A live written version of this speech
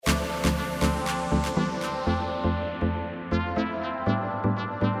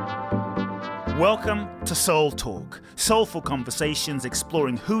Welcome to Soul Talk, soulful conversations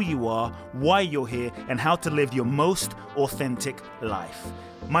exploring who you are, why you're here, and how to live your most authentic life.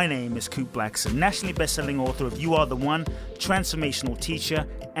 My name is Coop Blackson, nationally best-selling author of You Are the One, transformational teacher,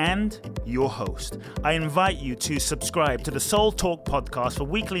 and your host. I invite you to subscribe to the Soul Talk podcast for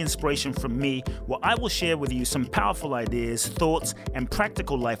weekly inspiration from me, where I will share with you some powerful ideas, thoughts, and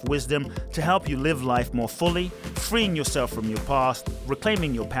practical life wisdom to help you live life more fully, freeing yourself from your past,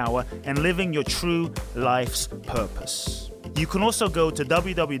 reclaiming your power, and living your true life's purpose. You can also go to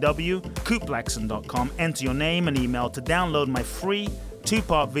www.coopblackson.com, enter your name and email to download my free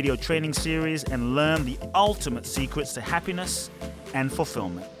 2-part video training series and learn the ultimate secrets to happiness and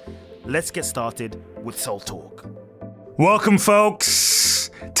fulfillment. Let's get started with Soul Talk. Welcome,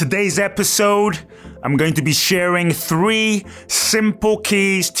 folks. Today's episode, I'm going to be sharing 3 simple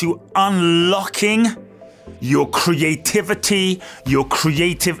keys to unlocking your creativity, your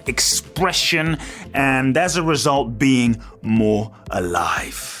creative expression, and as a result, being more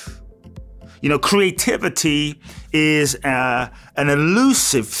alive. You know, creativity is an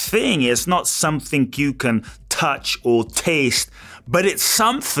elusive thing. It's not something you can touch or taste, but it's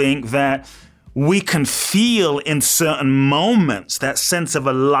something that we can feel in certain moments, that sense of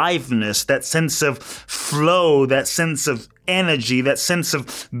aliveness, that sense of flow, that sense of energy, that sense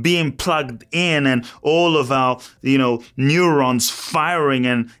of being plugged in and all of our, neurons firing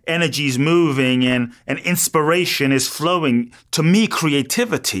and energies moving and inspiration is flowing. To me,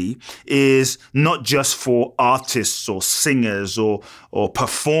 creativity is not just for artists or singers or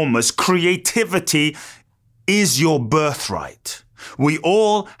performers. Creativity is your birthright. We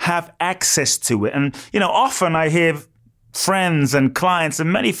all have access to it. And, often I hear friends and clients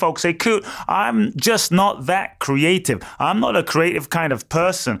and many folks say, Coot, I'm just not that creative. I'm not a creative kind of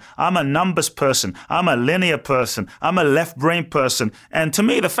person. I'm a numbers person. I'm a linear person. I'm a left brain person. And to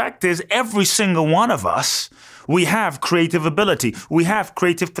me, the fact is every single one of us, we have creative ability. We have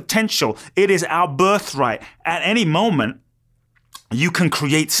creative potential. It is our birthright. At any moment, you can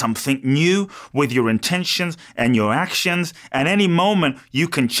create something new with your intentions and your actions. At any moment, you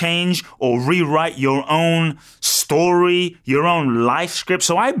can change or rewrite your own story, your own life script.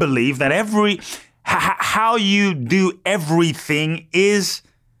 So I believe that how you do everything is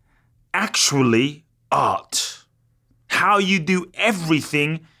actually art. How you do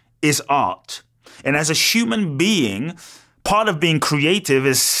everything is art. And as a human being, part of being creative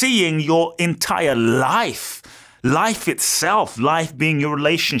is seeing your entire life. Life itself, life being your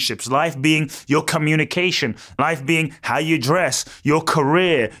relationships, life being your communication, life being how you dress, your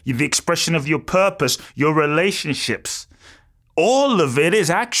career, the expression of your purpose, your relationships. All of it is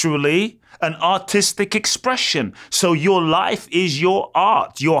actually an artistic expression. So your life is your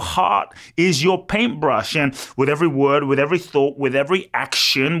art. Your heart is your paintbrush. And with every word, with every thought, with every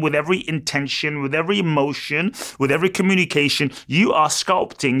action, with every intention, with every emotion, with every communication, you are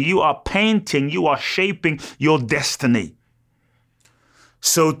sculpting, you are painting, you are shaping your destiny.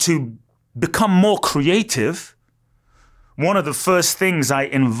 So to become more creative, one of the first things I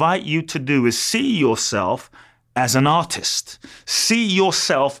invite you to do is see yourself as an artist. See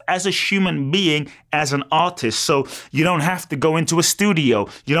yourself as a human being, as an artist. So you don't have to go into a studio.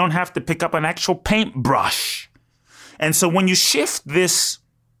 You don't have to pick up an actual paintbrush. And so when you shift this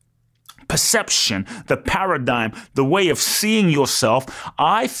perception, the paradigm, the way of seeing yourself,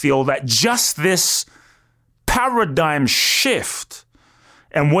 I feel that just this paradigm shift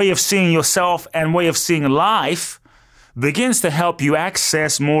and way of seeing yourself and way of seeing life begins to help you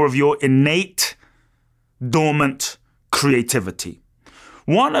access more of your innate dormant creativity.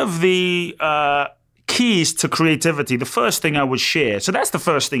 One of the keys to creativity, the first thing I would share, so that's the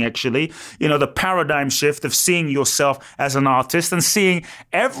first thing actually, the paradigm shift of seeing yourself as an artist and seeing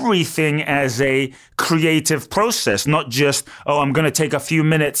everything as a creative process, not just, I'm going to take a few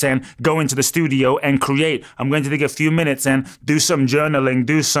minutes and go into the studio and create. I'm going to take a few minutes and do some journaling,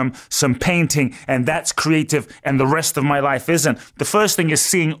 do some painting, and that's creative, and the rest of my life isn't. The first thing is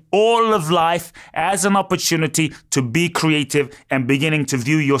seeing all of life as an opportunity to be creative and beginning to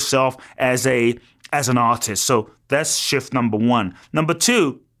view yourself as an artist. So that's shift number 1. Number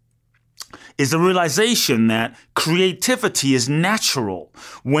 2 is the realization that creativity is natural.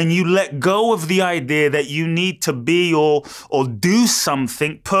 When you let go of the idea that you need to be or do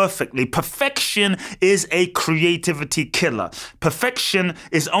something perfectly. Perfection is a creativity killer. Perfection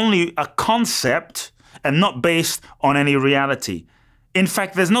is only a concept and not based on any reality. In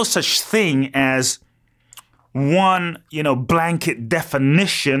fact, there's no such thing as one, blanket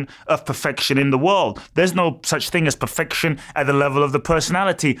definition of perfection in the world. There's no such thing as perfection at the level of the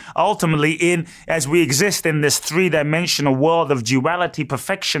personality. Ultimately, as we exist in this three-dimensional world of duality,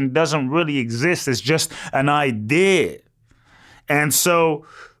 perfection doesn't really exist. It's just an idea. And so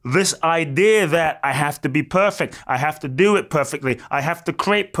this idea that I have to be perfect, I have to do it perfectly, I have to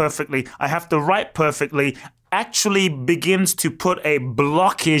create perfectly, I have to write perfectly, actually begins to put a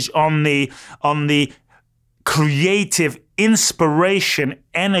blockage on the creative inspiration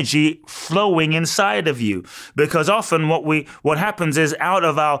energy flowing inside of you. Because often what happens is, out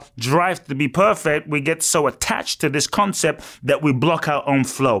of our drive to be perfect, we get so attached to this concept that we block our own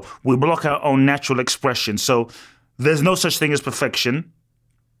flow. We block our own natural expression. So there's no such thing as perfection.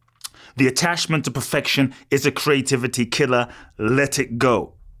 The attachment to perfection is a creativity killer. Let it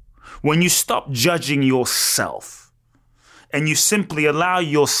go. When you stop judging yourself and you simply allow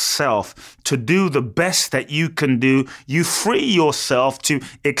yourself to do the best that you can do, you free yourself to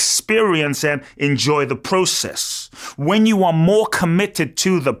experience and enjoy the process. When you are more committed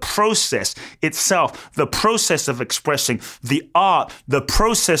to the process itself, the process of expressing, the art, the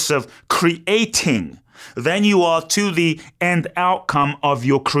process of creating, than you are to the end outcome of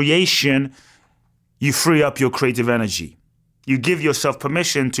your creation, you free up your creative energy. You give yourself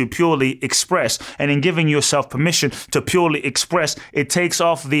permission to purely express. And in giving yourself permission to purely express, it takes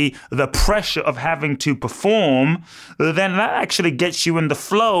off the pressure of having to perform. Then that actually gets you in the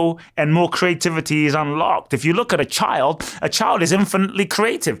flow and more creativity is unlocked. If you look at a child is infinitely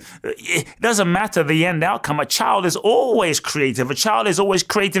creative. It doesn't matter the end outcome. A child is always creative. A child is always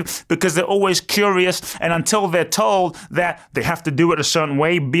creative because they're always curious. And until they're told that they have to do it a certain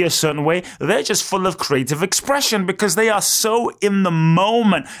way, be a certain way, they're just full of creative expression because they are so in the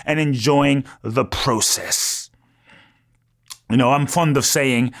moment and enjoying the process. I'm fond of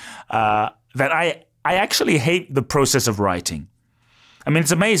saying that I actually hate the process of writing. I mean,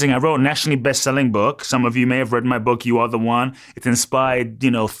 it's amazing. I wrote a nationally best-selling book. Some of you may have read my book, You Are the One. It inspired,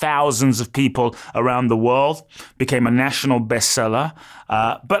 thousands of people around the world, became a national bestseller.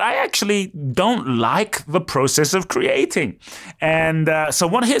 But I actually don't like the process of creating. And so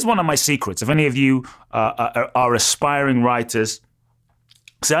here's one of my secrets. If any of you are aspiring writers,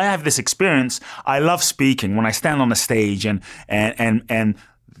 so I have this experience. I love speaking. When I stand on a stage and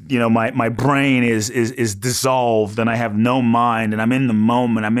my brain is dissolved and I have no mind and I'm in the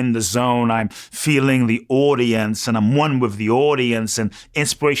moment, I'm in the zone, I'm feeling the audience and I'm one with the audience and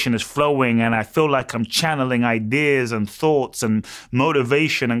inspiration is flowing and I feel like I'm channeling ideas and thoughts and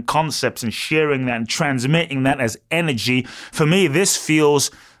motivation and concepts and sharing that and transmitting that as energy. For me, this feels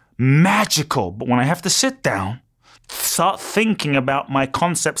magical. But when I have to sit down, start thinking about my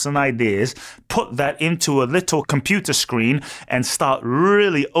concepts and ideas, put that into a little computer screen and start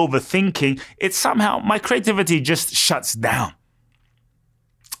really overthinking, my creativity just shuts down.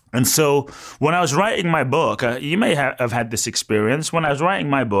 And so when I was writing my book, you may have had this experience. When I was writing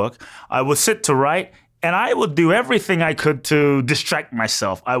my book, I would sit to write and I would do everything I could to distract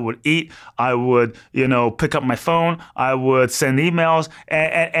myself. I would eat, I would, pick up my phone, I would send emails,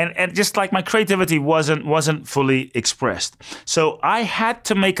 and just like my creativity wasn't fully expressed. So I had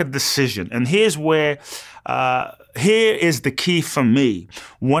to make a decision. And here is the key for me.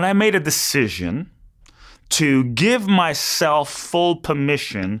 When I made a decision to give myself full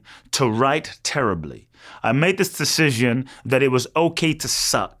permission to write terribly, I made this decision that it was okay to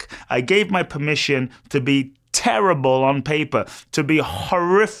suck. I gave my permission to be terrible on paper, to be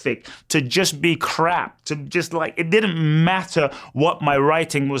horrific, to just be crap, to just it didn't matter what my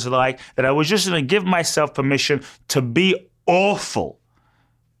writing was like, that I was just going to give myself permission to be awful.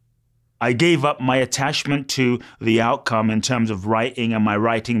 I gave up my attachment to the outcome in terms of writing and my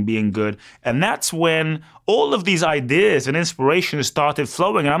writing being good. And that's when all of these ideas and inspirations started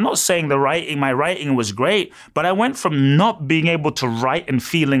flowing. And I'm not saying my writing was great, but I went from not being able to write and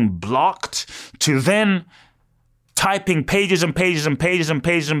feeling blocked to then typing pages and pages and pages and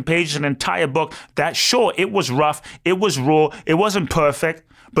pages and pages, an entire book that, sure, it was rough, it was raw, it wasn't perfect,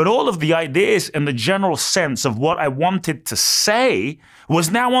 but all of the ideas and the general sense of what I wanted to say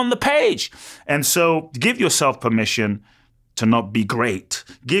was now on the page. And so give yourself permission to not be great.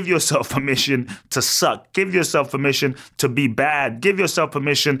 Give yourself permission to suck. Give yourself permission to be bad. Give yourself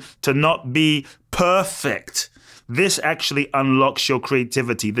permission to not be perfect. This actually unlocks your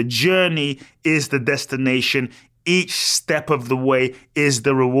creativity. The journey is the destination. Each step of the way is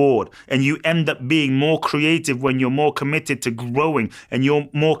the reward. And you end up being more creative when you're more committed to growing and you're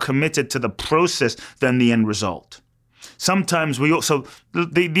more committed to the process than the end result. Sometimes we also,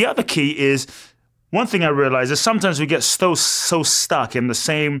 the other key is One thing I realize is sometimes we get so stuck in the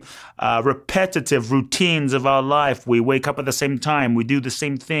same repetitive routines of our life. We wake up at the same time, we do the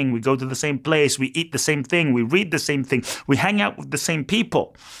same thing, we go to the same place, we eat the same thing, we read the same thing, we hang out with the same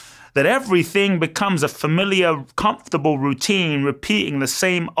people, that everything becomes a familiar, comfortable routine, repeating the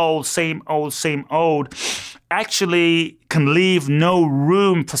same old, actually can leave no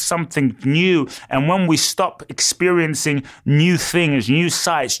room for something new. And when we stop experiencing new things, new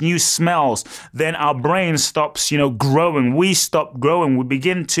sights, new smells, then our brain stops, growing. We stop growing. We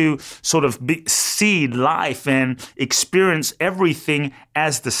begin to sort of see life and experience everything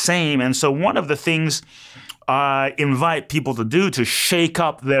as the same. And so one of the things I invite people to do to shake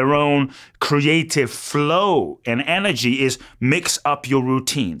up their own creative flow and energy is mix up your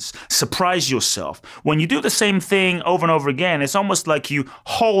routines. Surprise yourself. When you do the same thing over and over again, it's almost like you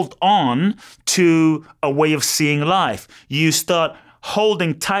hold on to a way of seeing life. You start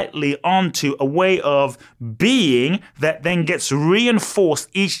holding tightly onto a way of being that then gets reinforced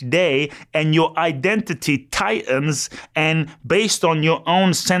each day, and your identity tightens, and based on your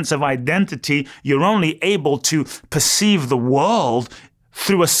own sense of identity, you're only able to perceive the world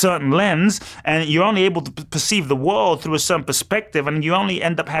through a certain lens, and you're only able to perceive the world through a certain perspective, and you only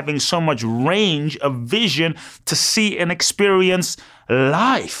end up having so much range of vision to see and experience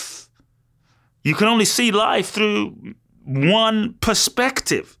life. You can only see life through one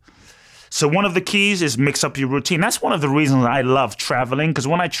perspective. So one of the keys is mix up your routine. That's one of the reasons I love traveling, because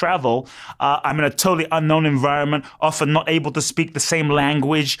when I travel, I'm in a totally unknown environment, often not able to speak the same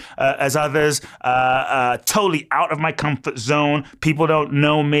language as others, totally out of my comfort zone. People don't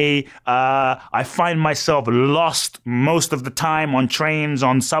know me. I find myself lost most of the time on trains,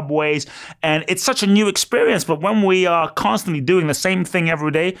 on subways, and it's such a new experience. But when we are constantly doing the same thing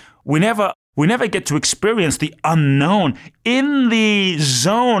every day, we never get to experience the unknown. In the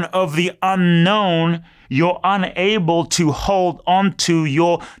zone of the unknown, you're unable to hold on to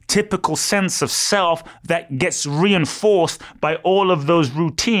your typical sense of self that gets reinforced by all of those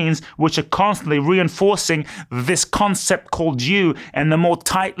routines, which are constantly reinforcing this concept called you. And the more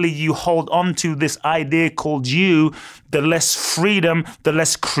tightly you hold on to this idea called you, the less freedom, the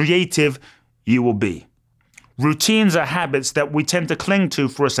less creative you will be. Routines are habits that we tend to cling to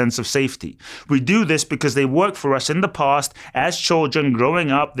for a sense of safety. We do this because they worked for us in the past. As children growing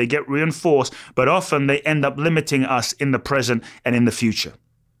up, they get reinforced, but often they end up limiting us in the present and in the future.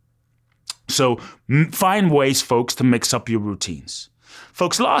 So find ways, folks, to mix up your routines.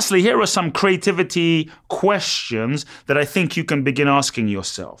 Folks, lastly, here are some creativity questions that I think you can begin asking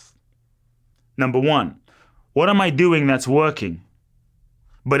yourself. Number one, what am I doing that's working,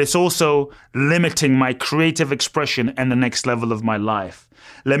 but it's also limiting my creative expression and the next level of my life?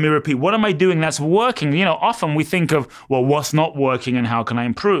 Let me repeat, what am I doing that's working? Often we think of, well, what's not working and how can I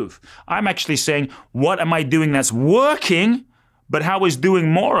improve? I'm actually saying, what am I doing that's working, but how is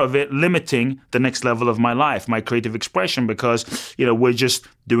doing more of it limiting the next level of my life, my creative expression? Because, we're just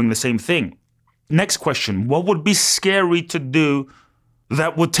doing the same thing. Next question, what would be scary to do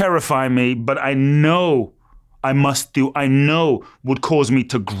that would terrify me, but I know I must do, I know would cause me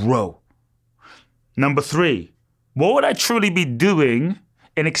to grow? Number three, what would I truly be doing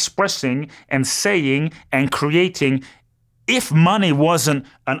and expressing and saying and creating if money wasn't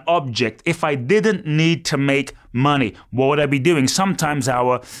an object? If I didn't need to make money, what would I be doing? Sometimes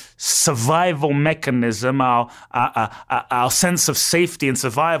our survival mechanism, our sense of safety and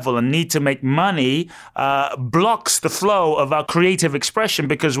survival and need to make money blocks the flow of our creative expression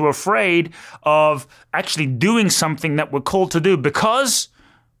because we're afraid of actually doing something that we're called to do because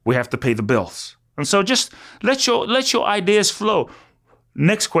we have to pay the bills. And so just let your ideas flow.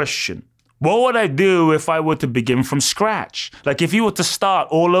 Next question. What would I do if I were to begin from scratch? Like if you were to start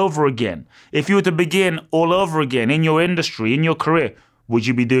all over again, if you were to begin all over again in your industry, in your career, would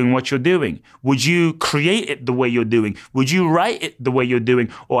you be doing what you're doing? Would you create it the way you're doing? Would you write it the way you're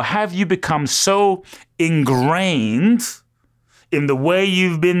doing? Or have you become so ingrained in the way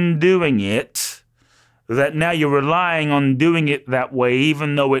you've been doing it that now you're relying on doing it that way,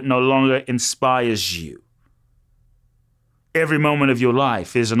 even though it no longer inspires you? Every moment of your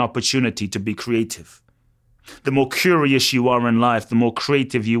life is an opportunity to be creative. The more curious you are in life, the more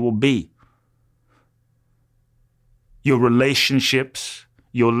creative you will be. Your relationships,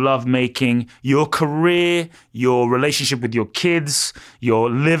 your lovemaking, your career, your relationship with your kids, your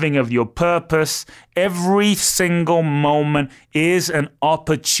living of your purpose, every single moment is an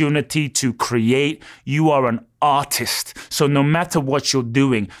opportunity to create. You are an artist. So no matter what you're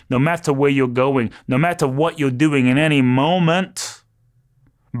doing, no matter where you're going, no matter what you're doing in any moment,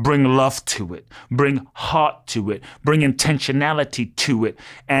 bring love to it, bring heart to it, bring intentionality to it,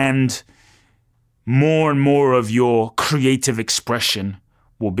 and more and more of your creative expression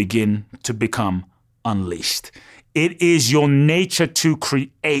will begin to become unleashed. It is your nature to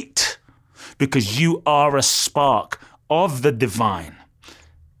create because you are a spark of the divine.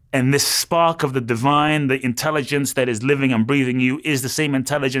 And this spark of the divine, the intelligence that is living and breathing you, is the same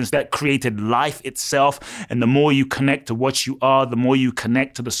intelligence that created life itself. And the more you connect to what you are, the more you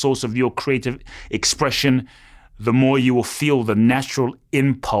connect to the source of your creative expression, the more you will feel the natural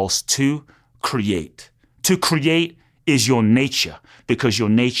impulse to create. To create is your nature, because your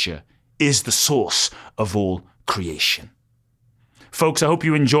nature is the source of all creation. Folks, I hope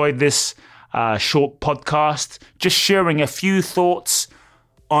you enjoyed this short podcast, just sharing a few thoughts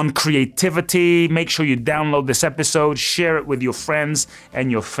on creativity. Make sure you download this episode, share it with your friends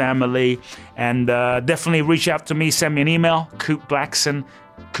and your family, and definitely reach out to me. Send me an email,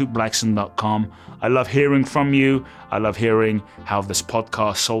 coopblackson@coopblackson.com. I love hearing from you. I love hearing how this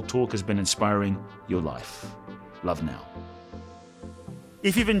podcast, Soul Talk, has been inspiring your life. Love now.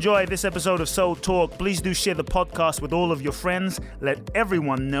 If you've enjoyed this episode of Soul Talk, please do share the podcast with all of your friends. Let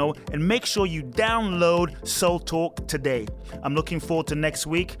everyone know, and make sure you download Soul Talk today. I'm looking forward to next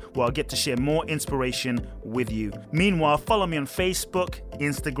week, where I'll get to share more inspiration with you. Meanwhile, follow me on Facebook,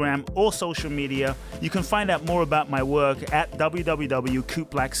 Instagram, or social media. You can find out more about my work at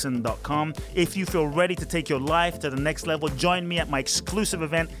www.coopblackson.com. If you feel ready to take your life to the next level, join me at my exclusive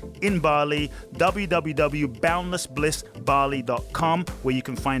event in Bali, www.boundlessblissbali.com, where you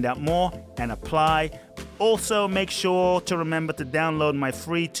can find out more and apply. Also, make sure to remember to download my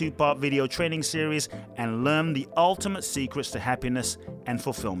free 2-part video training series and learn the ultimate secrets to happiness and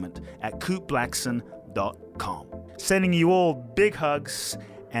fulfillment at coopblackson.com. Sending you all big hugs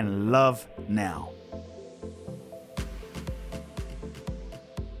and love now.